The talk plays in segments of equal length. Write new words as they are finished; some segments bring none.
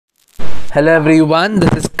Hello everyone,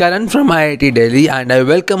 this is Karan from IIT Delhi and I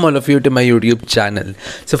welcome all of you to my YouTube channel.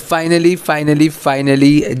 So finally,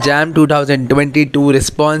 JAM 2022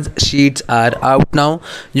 response sheets are out now.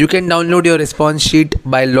 You can download your response sheet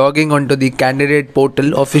by logging onto the candidate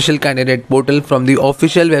portal, official candidate portal from the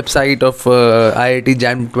official website of IIT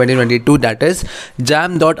JAM 2022, that is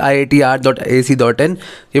jam.iitr.ac.in.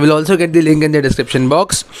 You will also get the link in the description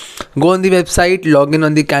box. Go on the website, log in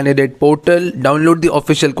on the candidate portal, download the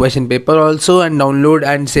official question paper also, and download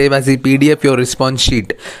and save as a PDF your response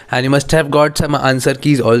sheet. And you must have got some answer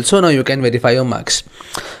keys also. Now you can verify your marks.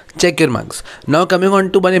 Check your marks. Now coming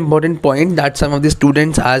on to one important point that some of the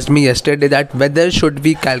students asked me yesterday, that whether should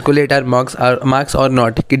we calculate our marks or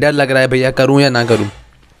not. कि डर लग रहा है भैया करूँ या ना करूँ.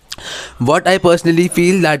 What I personally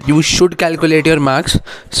feel that you should calculate your marks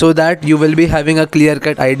so that you will be having a clear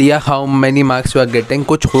cut idea how many marks you are getting.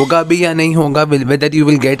 कुछ होगा भी या नहीं होगा, whether you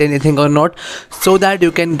will get anything or not, so that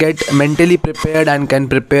you can get mentally prepared and can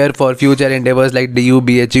prepare for future endeavors like DU,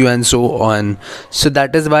 BHU and so on. So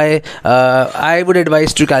that is why I would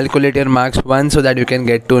advise to calculate your marks once so that you can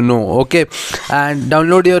get to know. Okay, and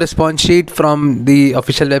download your response sheet from the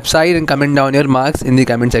official website and comment down your marks in the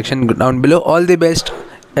comment section down below. All the best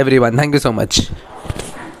everyone. Thank you so much.